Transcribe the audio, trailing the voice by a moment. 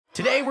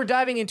Today, we're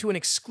diving into an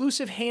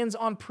exclusive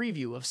hands-on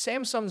preview of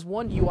Samsung's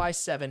One UI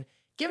 7,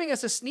 giving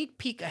us a sneak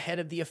peek ahead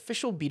of the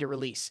official beta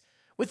release.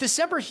 With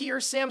December here,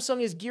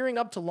 Samsung is gearing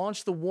up to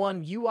launch the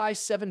One UI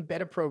 7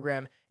 beta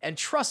program, and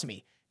trust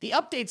me, the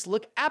updates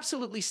look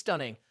absolutely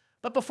stunning.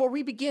 But before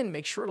we begin,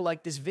 make sure to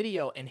like this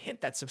video and hit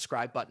that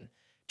subscribe button.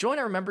 Join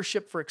our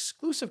membership for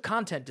exclusive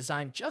content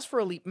designed just for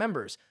elite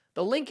members.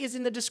 The link is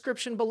in the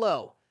description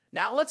below.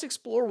 Now let's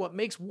explore what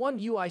makes One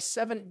UI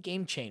 7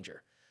 game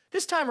changer.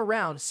 This time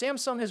around,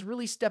 Samsung has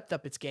really stepped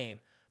up its game.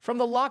 From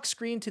the lock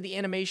screen to the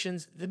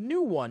animations, the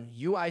new One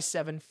UI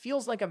 7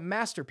 feels like a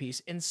masterpiece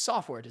in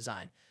software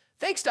design.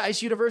 Thanks to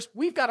Ice Universe,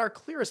 we've got our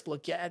clearest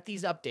look yet at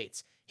these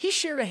updates. He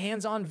shared a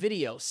hands-on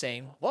video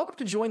saying, "Welcome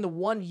to join the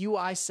One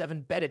UI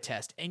 7 beta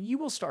test, and you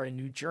will start a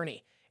new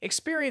journey.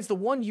 Experience the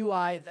One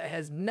UI that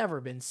has never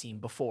been seen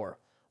before."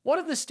 One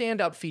of the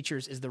standout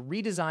features is the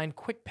redesigned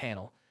Quick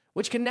Panel,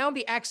 which can now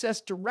be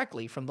accessed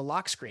directly from the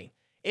lock screen.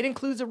 It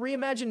includes a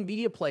reimagined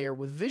media player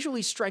with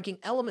visually striking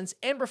elements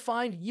and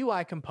refined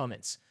UI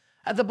components.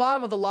 At the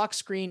bottom of the lock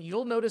screen,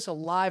 you'll notice a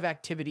live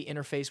activity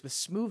interface with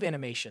smooth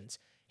animations.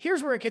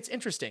 Here's where it gets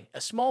interesting. A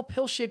small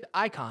pill-shaped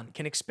icon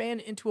can expand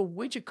into a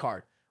widget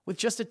card with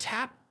just a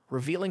tap,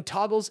 revealing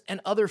toggles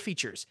and other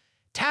features.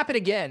 Tap it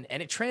again,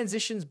 and it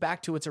transitions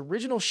back to its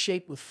original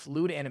shape with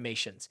fluid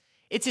animations.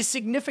 It's a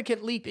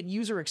significant leap in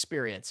user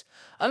experience.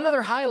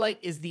 Another highlight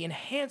is the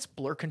enhanced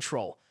blur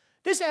control.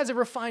 This adds a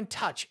refined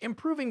touch,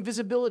 improving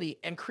visibility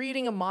and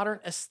creating a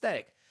modern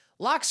aesthetic.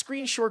 Lock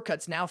screen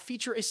shortcuts now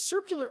feature a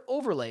circular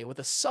overlay with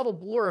a subtle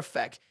blur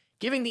effect,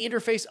 giving the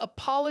interface a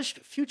polished,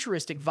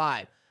 futuristic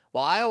vibe.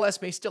 While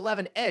iOS may still have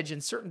an edge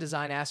in certain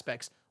design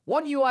aspects,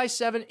 One UI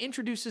 7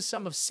 introduces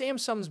some of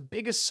Samsung's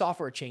biggest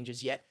software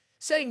changes yet,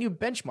 setting new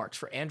benchmarks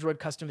for Android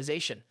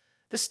customization.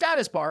 The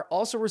status bar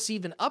also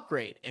received an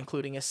upgrade,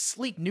 including a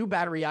sleek new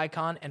battery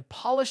icon and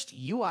polished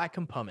UI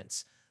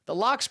components. The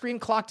lock screen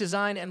clock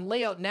design and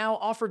layout now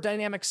offer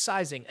dynamic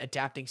sizing,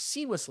 adapting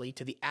seamlessly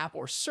to the app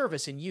or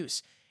service in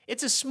use.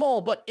 It's a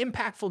small but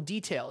impactful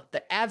detail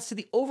that adds to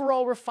the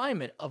overall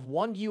refinement of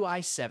One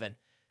UI 7.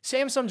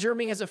 Samsung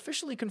Germany has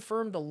officially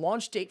confirmed the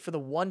launch date for the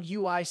One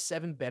UI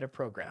 7 beta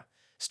program.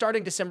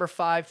 Starting December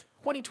 5,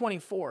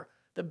 2024,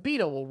 the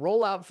beta will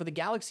roll out for the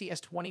Galaxy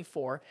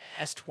S24,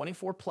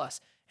 S24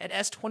 Plus, and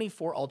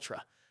S24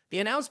 Ultra. The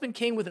announcement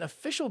came with an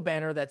official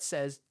banner that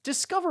says,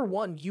 "Discover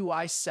One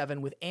UI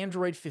 7 with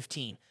Android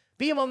 15.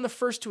 Be among the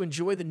first to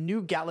enjoy the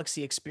new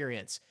Galaxy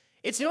experience."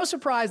 It's no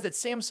surprise that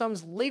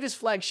Samsung's latest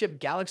flagship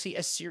Galaxy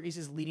S series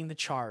is leading the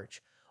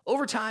charge.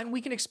 Over time, we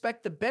can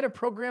expect the beta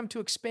program to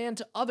expand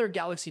to other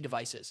Galaxy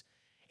devices.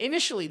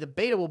 Initially, the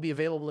beta will be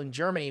available in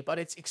Germany, but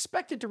it's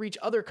expected to reach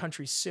other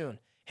countries soon.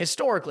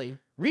 Historically,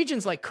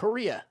 regions like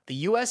Korea, the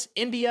US,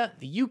 India,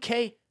 the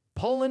UK,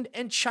 Poland,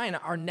 and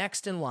China are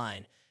next in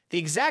line. The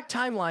exact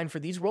timeline for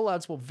these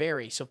rollouts will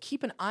vary, so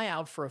keep an eye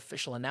out for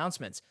official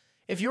announcements.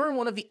 If you're in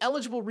one of the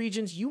eligible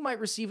regions, you might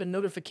receive a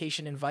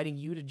notification inviting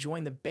you to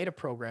join the beta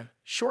program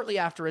shortly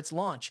after its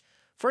launch.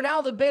 For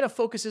now, the beta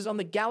focuses on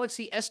the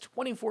Galaxy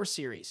S24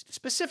 series,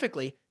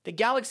 specifically the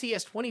Galaxy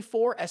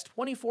S24,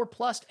 S24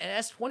 Plus, and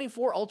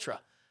S24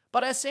 Ultra.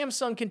 But as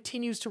Samsung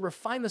continues to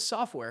refine the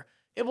software,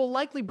 it will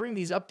likely bring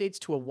these updates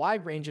to a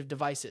wide range of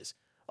devices.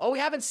 We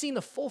haven't seen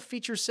the full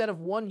feature set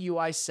of One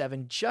UI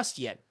 7 just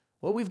yet.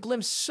 What we've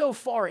glimpsed so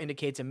far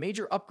indicates a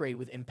major upgrade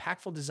with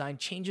impactful design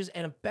changes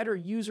and a better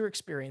user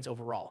experience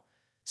overall.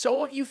 So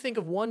what do you think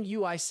of One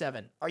UI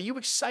 7? Are you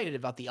excited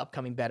about the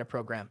upcoming beta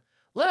program?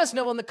 Let us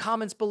know in the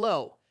comments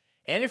below.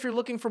 And if you're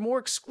looking for more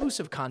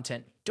exclusive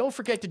content, don't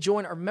forget to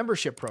join our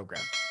membership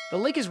program. The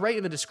link is right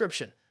in the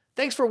description.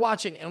 Thanks for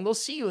watching, and we'll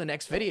see you in the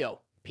next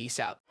video. Peace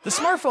out. The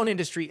smartphone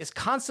industry is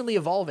constantly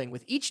evolving,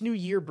 with each new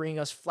year bringing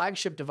us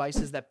flagship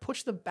devices that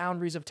push the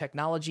boundaries of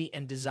technology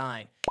and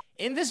design.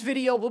 In this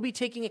video, we'll be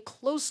taking a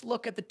close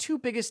look at the two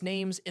biggest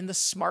names in the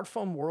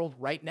smartphone world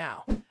right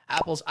now: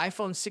 Apple's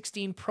iPhone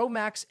 16 Pro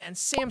Max and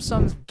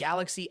Samsung's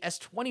Galaxy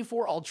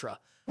S24 Ultra.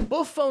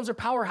 Both phones are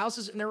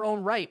powerhouses in their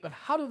own right, but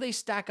how do they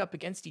stack up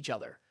against each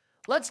other?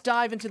 Let's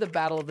dive into the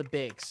battle of the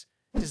bigs.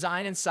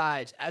 Design and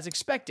size. As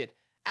expected,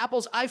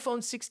 Apple's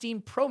iPhone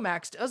 16 Pro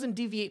Max doesn't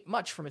deviate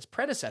much from its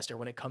predecessor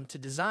when it comes to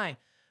design.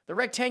 The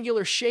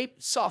rectangular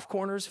shape, soft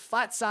corners,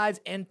 flat sides,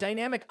 and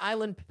dynamic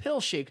island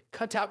pill-shaped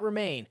cutout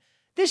remain.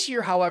 This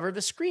year, however,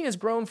 the screen has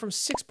grown from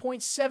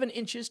 6.7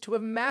 inches to a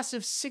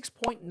massive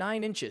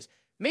 6.9 inches,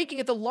 making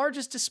it the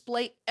largest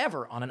display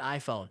ever on an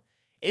iPhone.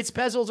 Its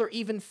bezels are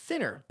even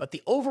thinner, but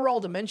the overall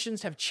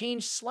dimensions have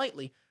changed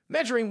slightly,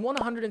 measuring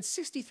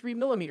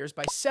 163mm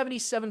by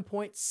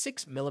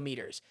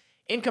 77.6mm.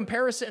 In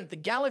comparison, the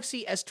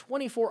Galaxy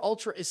S24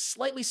 Ultra is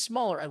slightly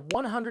smaller at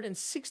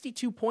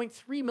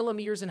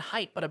 162.3mm in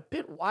height, but a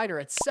bit wider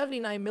at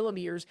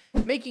 79mm,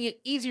 making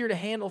it easier to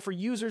handle for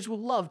users who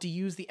love to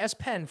use the S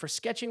Pen for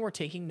sketching or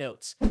taking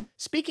notes.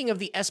 Speaking of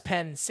the S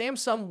Pen,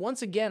 Samsung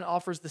once again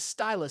offers the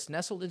stylus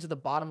nestled into the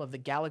bottom of the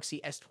Galaxy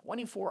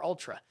S24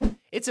 Ultra.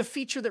 It's a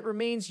feature that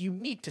remains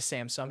unique to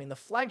Samsung in the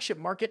flagship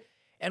market,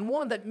 and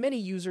one that many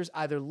users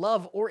either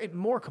love or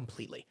ignore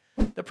completely.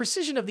 The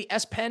precision of the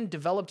S Pen,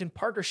 developed in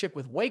partnership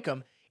with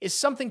Wacom, is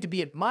something to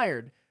be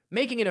admired,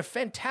 making it a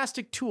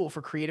fantastic tool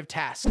for creative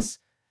tasks.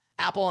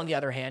 Apple, on the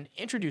other hand,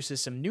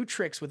 introduces some new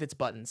tricks with its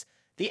buttons.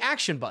 The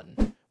Action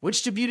button,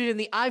 which debuted in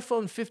the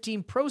iPhone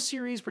 15 Pro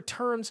series,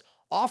 returns,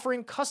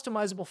 offering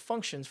customizable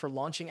functions for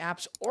launching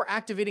apps or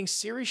activating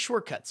Siri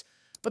shortcuts.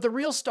 But the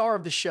real star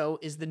of the show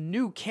is the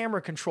new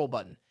Camera Control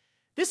button.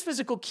 This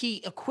physical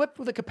key, equipped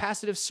with a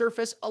capacitive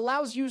surface,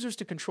 allows users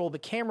to control the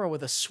camera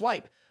with a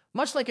swipe,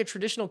 much like a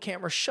traditional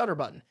camera shutter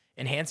button,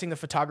 enhancing the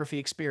photography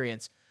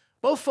experience.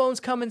 Both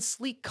phones come in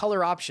sleek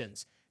color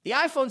options. The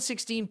iPhone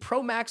 16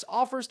 Pro Max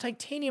offers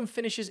titanium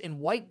finishes in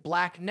white,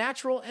 black,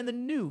 natural, and the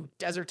new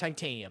Desert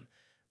Titanium.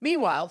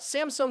 Meanwhile,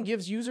 Samsung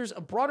gives users a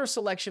broader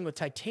selection with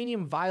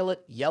titanium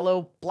violet,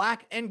 yellow,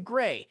 black, and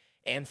gray,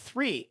 and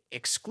 3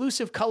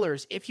 exclusive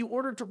colors if you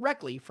order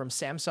directly from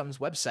Samsung's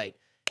website.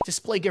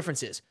 Display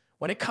differences.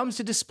 When it comes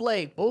to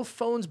display, both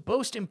phones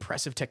boast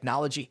impressive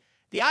technology.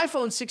 The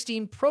iPhone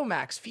 16 Pro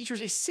Max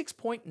features a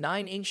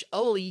 6.9-inch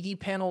OLED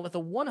panel with a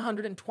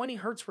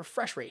 120Hz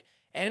refresh rate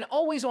and an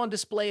always-on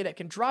display that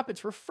can drop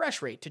its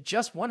refresh rate to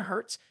just 1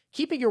 Hz,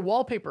 keeping your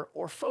wallpaper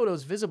or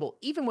photos visible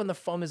even when the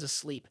phone is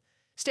asleep.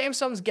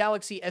 Samsung's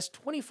Galaxy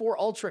S24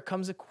 Ultra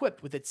comes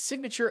equipped with its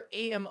signature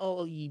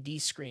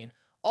AMOLED screen,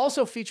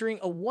 also featuring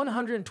a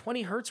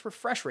 120Hz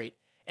refresh rate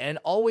and an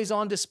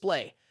always-on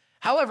display.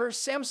 However,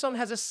 Samsung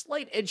has a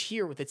slight edge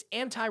here with its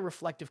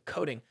anti-reflective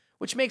coating,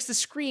 which makes the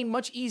screen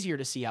much easier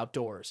to see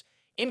outdoors.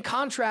 In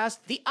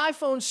contrast, the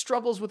iPhone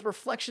struggles with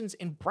reflections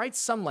in bright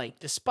sunlight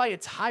despite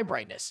its high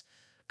brightness.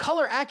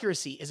 Color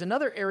accuracy is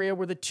another area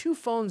where the two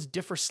phones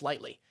differ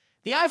slightly.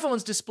 The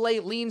iPhone's display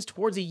leans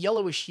towards a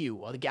yellowish hue,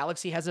 while the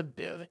Galaxy has a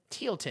bit of a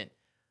teal tint.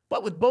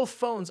 But with both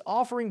phones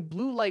offering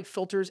blue light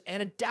filters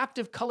and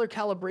adaptive color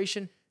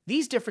calibration,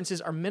 these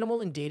differences are minimal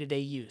in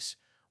day-to-day use.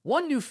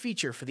 One new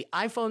feature for the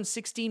iPhone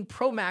 16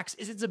 Pro Max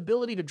is its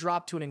ability to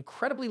drop to an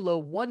incredibly low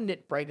 1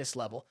 nit brightness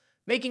level,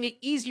 making it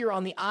easier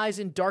on the eyes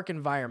in dark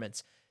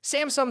environments.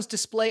 Samsung's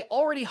display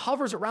already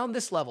hovers around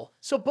this level,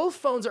 so both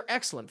phones are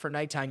excellent for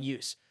nighttime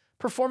use.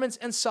 Performance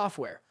and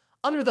software.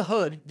 Under the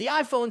hood, the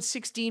iPhone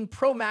 16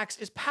 Pro Max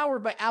is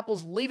powered by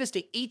Apple's latest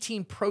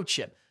A18 Pro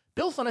chip,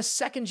 built on a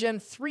second-gen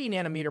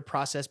 3nm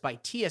process by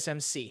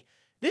TSMC.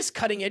 This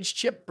cutting-edge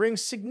chip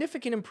brings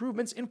significant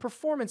improvements in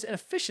performance and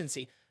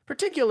efficiency,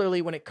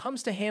 particularly when it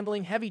comes to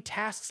handling heavy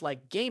tasks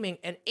like gaming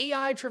and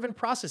AI-driven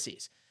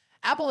processes.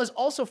 Apple has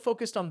also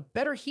focused on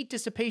better heat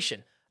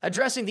dissipation,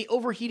 addressing the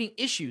overheating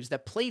issues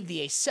that plagued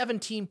the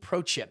A17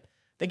 Pro chip.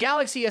 The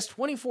Galaxy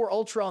S24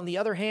 Ultra, on the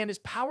other hand, is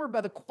powered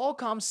by the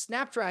Qualcomm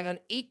Snapdragon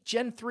 8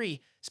 Gen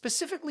 3,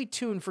 specifically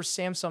tuned for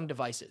Samsung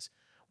devices.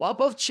 While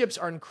both chips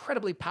are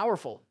incredibly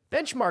powerful,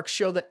 benchmarks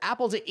show that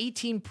Apple's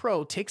A18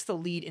 Pro takes the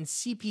lead in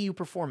CPU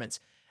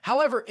performance.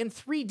 However, in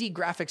 3D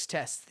graphics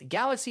tests, the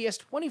Galaxy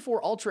S24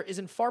 Ultra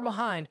isn't far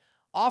behind,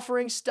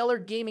 offering stellar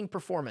gaming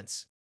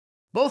performance.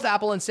 Both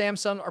Apple and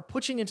Samsung are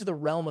pushing into the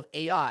realm of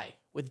AI,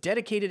 with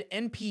dedicated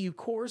NPU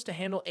cores to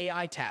handle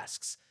AI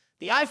tasks.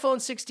 The iPhone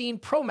 16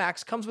 Pro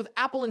Max comes with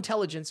Apple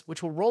Intelligence,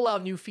 which will roll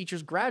out new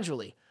features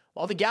gradually,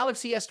 while the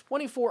Galaxy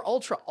S24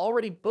 Ultra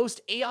already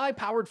boasts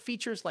AI-powered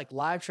features like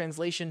live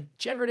translation,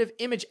 generative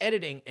image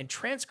editing, and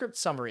transcript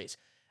summaries.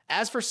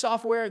 As for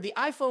software, the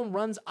iPhone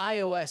runs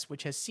iOS,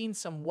 which has seen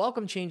some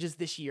welcome changes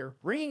this year,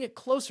 bringing it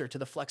closer to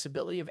the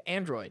flexibility of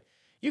Android.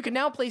 You can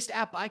now place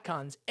app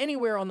icons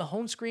anywhere on the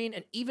home screen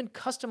and even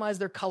customize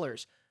their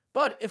colors.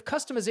 But if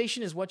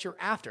customization is what you're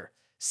after,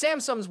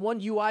 Samsung's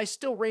One UI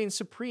still reigns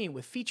supreme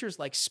with features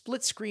like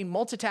split-screen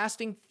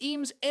multitasking,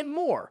 themes, and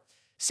more.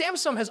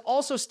 Samsung has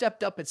also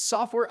stepped up its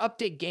software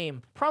update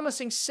game,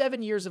 promising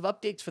 7 years of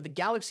updates for the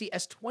Galaxy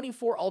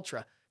S24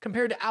 Ultra,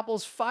 compared to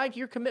Apple's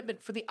 5-year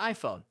commitment for the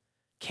iPhone.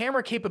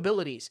 Camera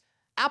capabilities.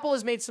 Apple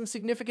has made some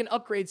significant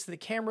upgrades to the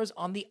cameras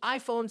on the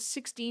iPhone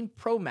 16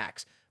 Pro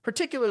Max,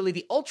 particularly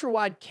the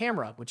ultra-wide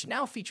camera, which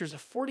now features a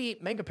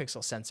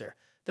 48-megapixel sensor.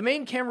 The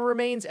main camera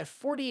remains at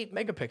 48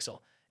 megapixel,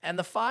 and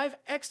the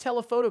 5x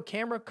telephoto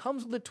camera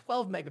comes with a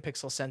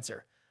 12-megapixel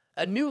sensor.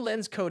 A new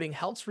lens coating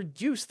helps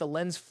reduce the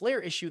lens flare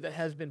issue that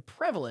has been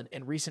prevalent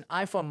in recent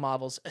iPhone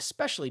models,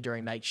 especially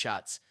during night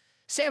shots.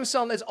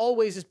 Samsung, as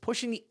always, is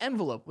pushing the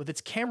envelope with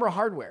its camera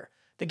hardware.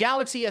 The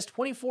Galaxy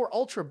S24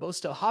 Ultra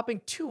boasts a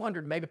hopping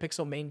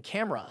 200-megapixel main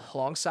camera,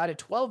 alongside a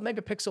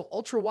 12-megapixel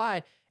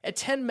ultra-wide, a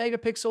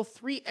 10-megapixel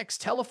 3x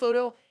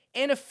telephoto,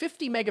 and a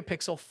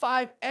 50-megapixel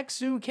 5x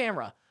zoom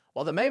camera.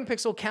 While the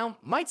megapixel count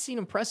might seem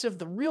impressive,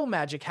 the real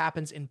magic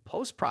happens in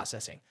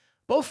post-processing.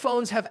 Both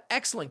phones have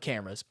excellent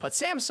cameras, but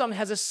Samsung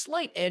has a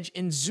slight edge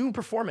in zoom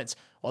performance,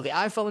 while the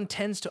iPhone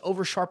tends to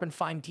over-sharpen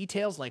fine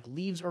details like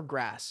leaves or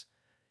grass.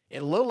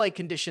 In low-light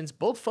conditions,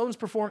 both phones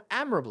perform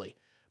admirably,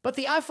 but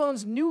the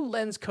iPhone's new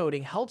lens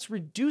coating helps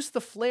reduce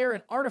the flare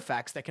and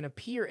artifacts that can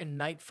appear in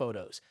night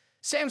photos.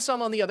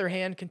 Samsung, on the other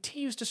hand,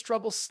 continues to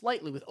struggle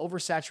slightly with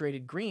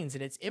oversaturated greens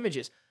in its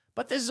images,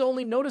 but this is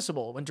only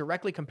noticeable when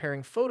directly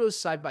comparing photos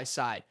side by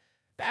side.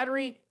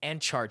 Battery and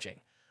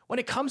charging. When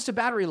it comes to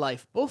battery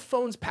life, both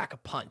phones pack a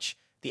punch.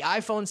 The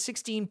iPhone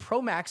 16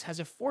 Pro Max has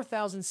a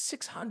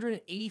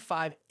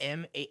 4,685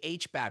 mAh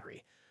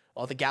battery,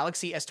 while the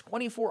Galaxy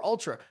S24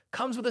 Ultra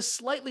comes with a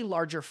slightly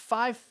larger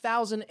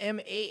 5,000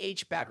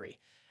 mAh battery.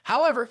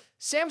 However,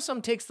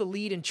 Samsung takes the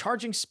lead in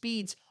charging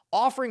speeds,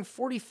 offering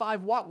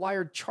 45-watt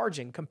wired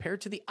charging compared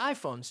to the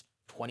iPhone's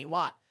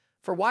 20-watt.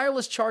 For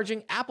wireless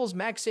charging, Apple's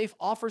MagSafe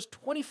offers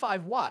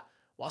 25-watt,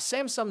 while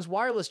Samsung's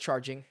wireless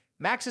charging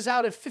maxes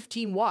out at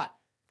 15-watt.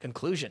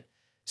 Conclusion.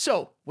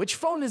 So, which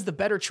phone is the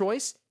better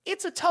choice?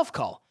 It's a tough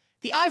call.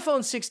 The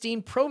iPhone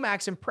 16 Pro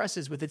Max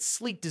impresses with its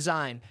sleek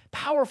design,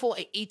 powerful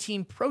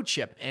A18 Pro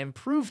chip, and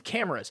improved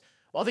cameras,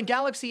 while the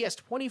Galaxy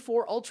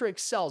S24 Ultra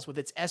excels with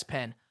its S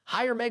Pen,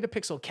 higher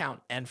megapixel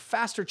count, and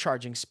faster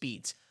charging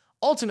speeds.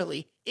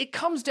 Ultimately, it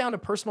comes down to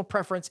personal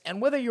preference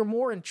and whether you're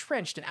more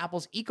entrenched in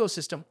Apple's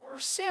ecosystem or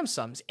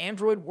Samsung's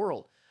Android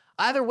world.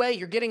 Either way,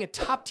 you're getting a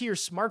top-tier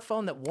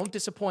smartphone that won't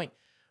disappoint.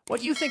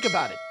 What do you think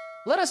about it?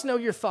 Let us know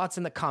your thoughts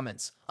in the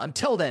comments.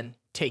 Until then,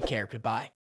 take care. Goodbye.